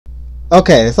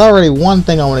Okay, there's already one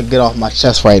thing I want to get off my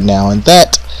chest right now, and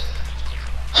that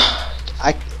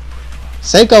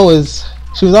Seiko is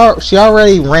she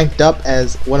already ranked up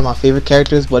as one of my favorite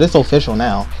characters, but it's official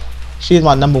now. She is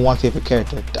my #1 favorite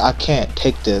character. I can't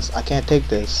take this. I can't take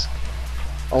this.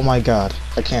 Oh my god,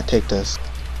 I can't take this.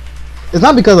 It's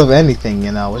not because of anything,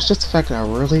 you know. It's just the fact that I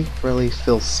really, really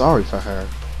feel sorry for her.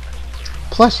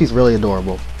 Plus, she's really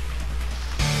adorable.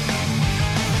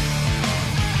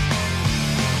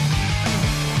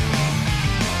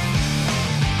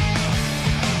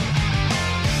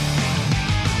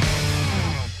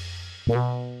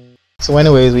 So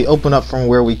anyways, we open up from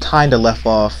where we kinda left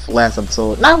off last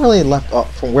episode. Not really left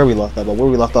off from where we left off, but where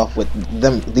we left off with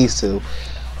these two.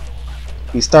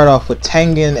 We start off with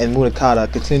Tengen and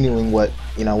Munakata continuing what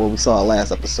we saw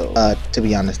last episode. To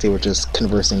be honest, they were just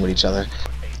conversing with each other.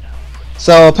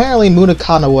 So apparently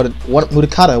Munakata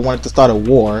wanted to start a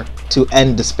war to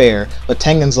end despair, but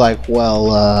Tengen's like,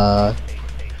 well,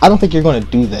 I don't think you're gonna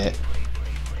do that.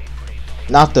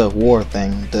 Not the war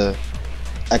thing, the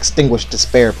extinguish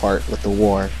despair part with the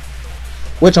war.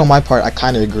 Which on my part, I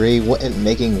kind of agree. Wouldn't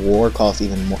making war cause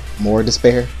even more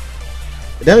despair?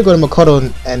 But then we go to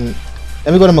Makoto and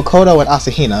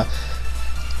Asahina,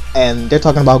 and they're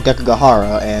talking about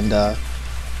Gekugahara, and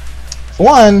for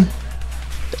one,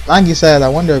 Nangi says, I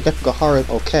wonder if Gekugahara is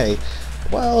okay.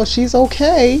 Well, she's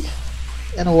okay,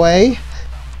 in a way.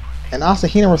 And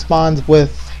Asahina responds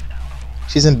with,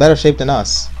 she's in better shape than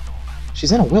us.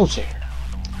 She's in a wheelchair.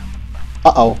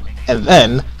 Uh-oh. And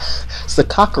then,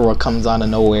 Sakakura comes out of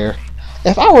nowhere.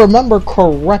 If I remember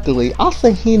correctly,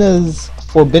 Asahina's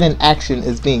forbidden action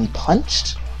is being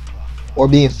punched? Or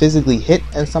being physically hit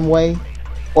in some way?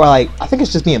 Or I think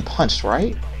it's just being punched,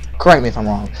 right? Correct me if I'm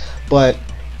wrong. But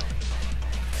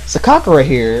Sakakura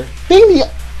here, being the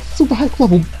super high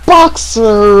level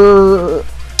boxer,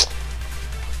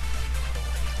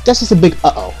 that's just a big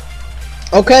uh-oh.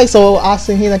 Okay, so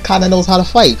Asahina kind of knows how to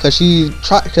fight, because she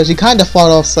kind of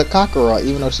fought off Sakakura,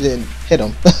 even though she didn't hit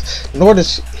him. Nor did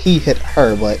he hit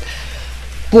her, but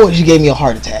boy, she gave me a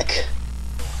heart attack.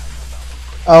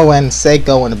 Oh, and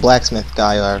Seiko and the blacksmith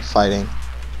guy are fighting.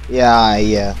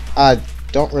 Yeah, I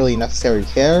don't really necessarily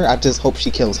care. I just hope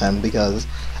she kills him, because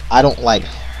I don't like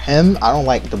him. I don't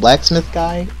like the blacksmith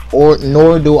guy,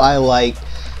 nor do I like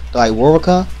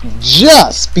Ruroka,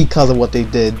 just because of what they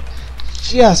did.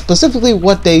 Yeah, specifically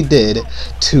what they did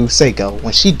to Seiko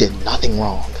when she did nothing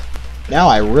wrong. Now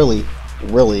I really,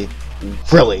 really,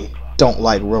 really don't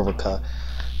like Ruroka,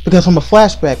 because from a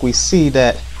flashback we see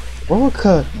that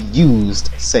Ruroka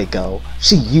used Seiko.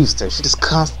 She used her.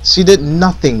 She did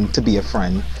nothing to be a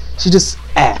friend. She just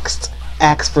asked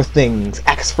for things,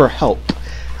 asked for help,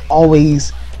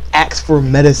 always asked for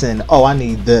medicine. Oh, I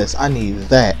need this, I need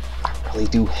that. I really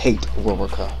do hate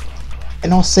Ruroka.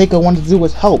 And all Seiko wanted to do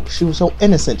was help. She was so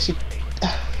innocent.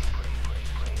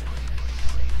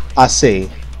 I see.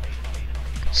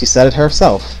 She said it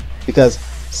herself. Because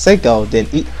Seiko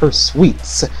didn't eat her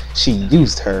sweets. She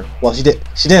used her. Well, she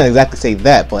didn't exactly say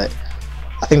that, but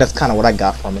I think that's kind of what I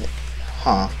got from it.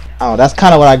 Huh. Oh, that's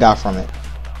kind of what I got from it.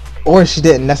 Or she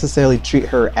didn't necessarily treat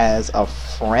her as a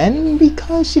friend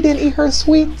because she didn't eat her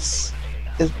sweets?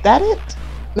 Is that it?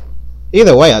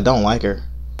 Either way, I don't like her.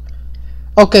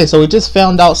 Okay, so we just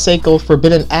found out Seiko's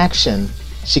forbidden action.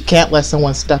 She can't let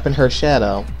someone step in her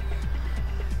shadow.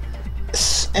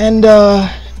 And,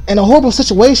 in a horrible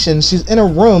situation, she's in a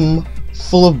room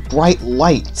full of bright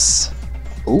lights.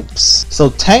 Oops. So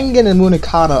Tengen and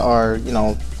Munakata are,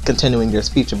 continuing their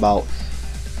speech about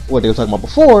what they were talking about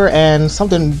before, and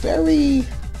something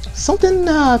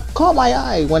caught my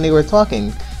eye when they were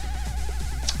talking.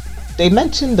 They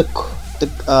mentioned the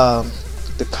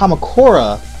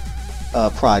Kamakura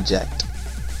project,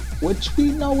 which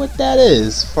we know what that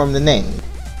is from the name.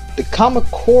 The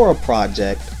Kamakura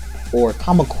project, or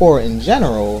Kamakura in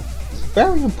general, is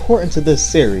very important to this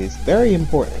series. Very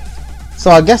important. So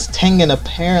I guess Tengen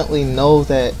apparently knows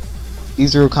that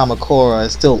Izuru Kamakura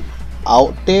is still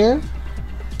out there.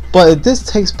 But if this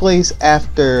takes place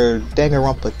after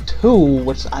Danganronpa 2,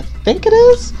 which I think it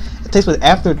is, it takes place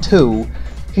after 2,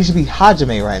 he should be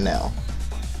Hajime right now.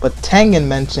 But Tengen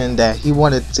mentioned that he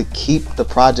wanted to keep the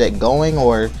project going,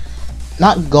 or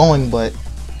not going, but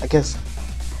I guess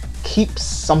keep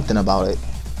something about it.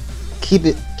 Keep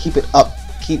it up,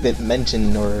 keep it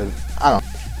mentioned, or I don't know.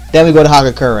 Then we go to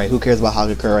Hagakure. Who cares about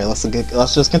Hagakure?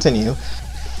 Let's just continue.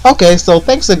 Okay, so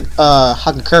thanks to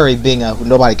Hagakure being a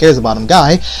nobody cares about him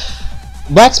guy,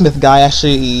 blacksmith guy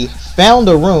actually found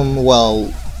a room.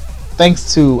 Well,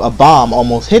 thanks to a bomb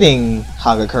almost hitting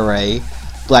Hagakure,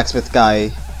 blacksmith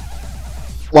guy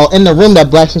well, in the room that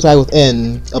Blacksmith Guy was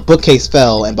in, a bookcase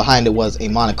fell, and behind it was a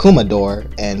Monokuma door,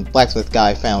 and Blacksmith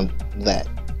Guy found that.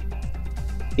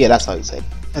 Yeah, that's how you say it.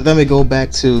 And then we go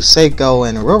back to Seiko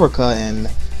and Ruruka, and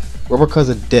Ruruka's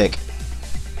a dick.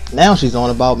 Now she's on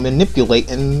about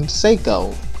manipulating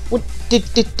Seiko. What did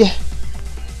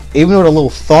even though the little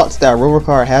thoughts that Ruruka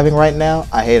are having right now,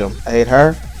 I hate them. I hate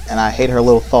her, and I hate her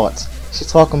little thoughts.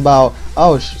 She's talking about,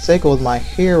 oh, Seiko was my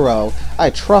hero. I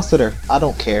trusted her. I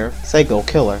don't care. Seiko,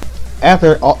 kill her.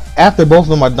 After both of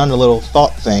them are done the little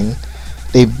thought thing,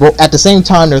 at the same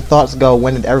time their thoughts go,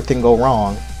 when did everything go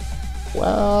wrong?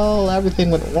 Well,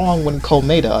 everything went wrong when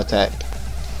Komeda attacked.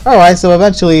 Alright, so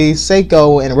eventually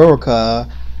Seiko and Ruruka,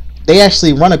 they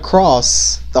actually run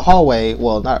across the hallway.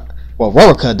 Well,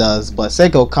 Ruruka does, but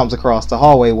Seiko comes across the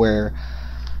hallway where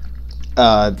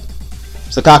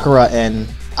Sakakura and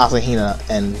Asahina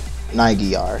and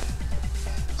Naegi are.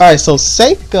 Alright, so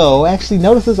Seiko actually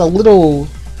notices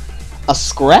a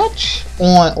scratch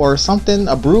on, or something,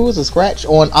 a bruise, a scratch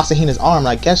on Asahina's arm.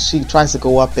 I guess she tries to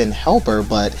go up and help her,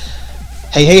 but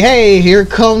hey, here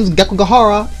comes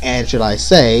Gekugahara, and should I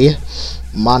say,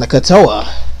 Monica Toa,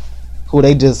 who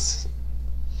they just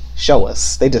show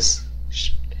us. They just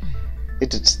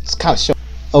kind of show.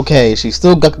 Okay, she's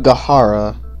still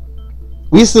Gekugahara.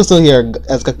 We still here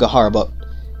as Gekugahara, but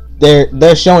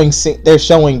they're showing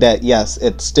that yes,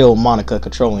 it's still Monica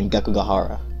controlling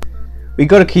Gekugahara. We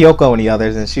go to Kyoko and the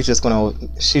others, and she just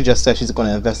said she's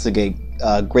gonna investigate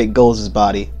Great Gold's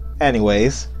body.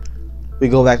 Anyways, we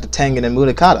go back to Tengen and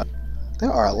Mudokata.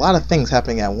 There are a lot of things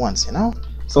happening at once, you know?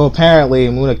 So apparently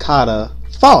Mudokata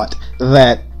thought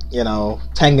that, you know,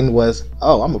 Tengen was,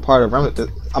 oh, I'm a part of Remnant.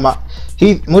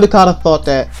 Mudokata thought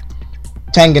that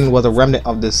Tengen was a remnant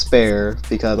of despair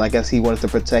because I guess he wanted to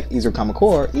protect Izuru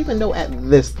Kamakura, even though at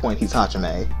this point he's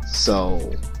Hachime.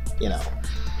 So, you know.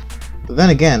 But then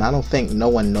again, I don't think no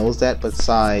one knows that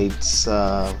besides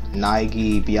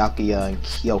Naegi, Byakuya, and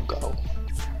Kyoko.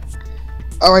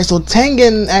 Alright, so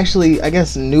Tengen actually, I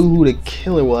guess, knew who the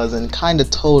killer was and kind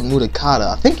of told Mudokata.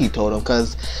 I think he told him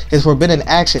because his forbidden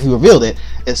action, he revealed it.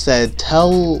 It said,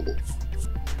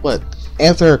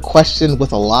 answer a question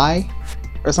with a lie?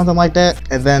 Or something like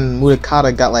that. And then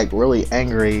Mudokata got like really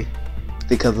angry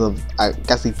because of, I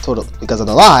guess he told it because of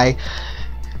the lie.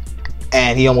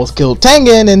 And he almost killed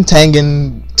Tengen, and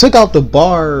Tengen took out the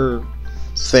bar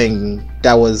thing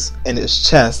that was in his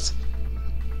chest.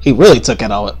 He really took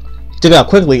it out. He took it out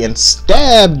quickly and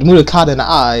stabbed Mudokata in the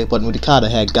eye, but Mudokata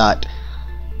had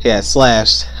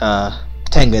slashed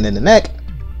Tengen in the neck.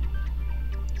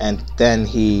 And then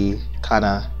he kind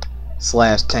of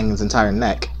slashed Tengen's entire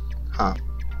neck. Huh.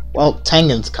 Well,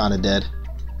 Tengen's kind of dead.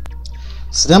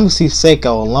 So then we see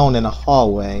Seiko alone in a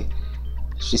hallway.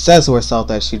 She says to herself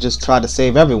that she just tried to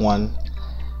save everyone.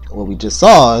 What we just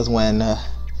saw is when the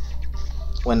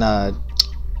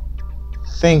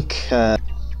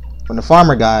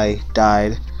farmer guy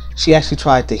died, she actually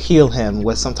tried to heal him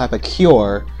with some type of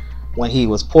cure when he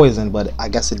was poisoned, but I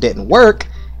guess it didn't work.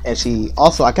 And she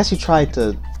also, I guess she tried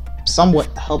to somewhat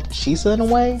help Chisa in a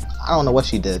way. I don't know what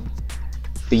she did.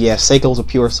 But yeah, Seiko's a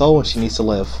pure soul and she needs to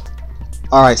live.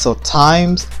 Alright, so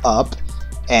time's up,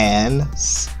 and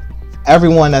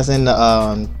everyone that's in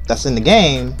the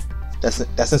game, that's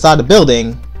inside the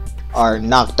building, are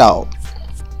knocked out.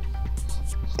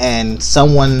 And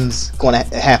someone's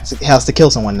has to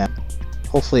kill someone now.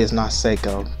 Hopefully it's not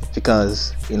Seiko,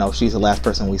 because, you know, she's the last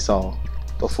person we saw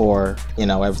before, you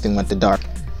know, everything went to dark.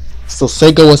 So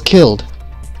Seiko was killed.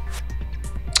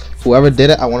 Whoever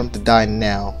did it, I want him to die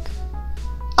now.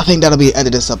 I think that'll be the end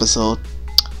of this episode.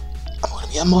 I'm gonna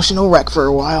be an emotional wreck for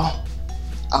a while.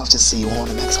 I'll just see you on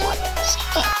the next one.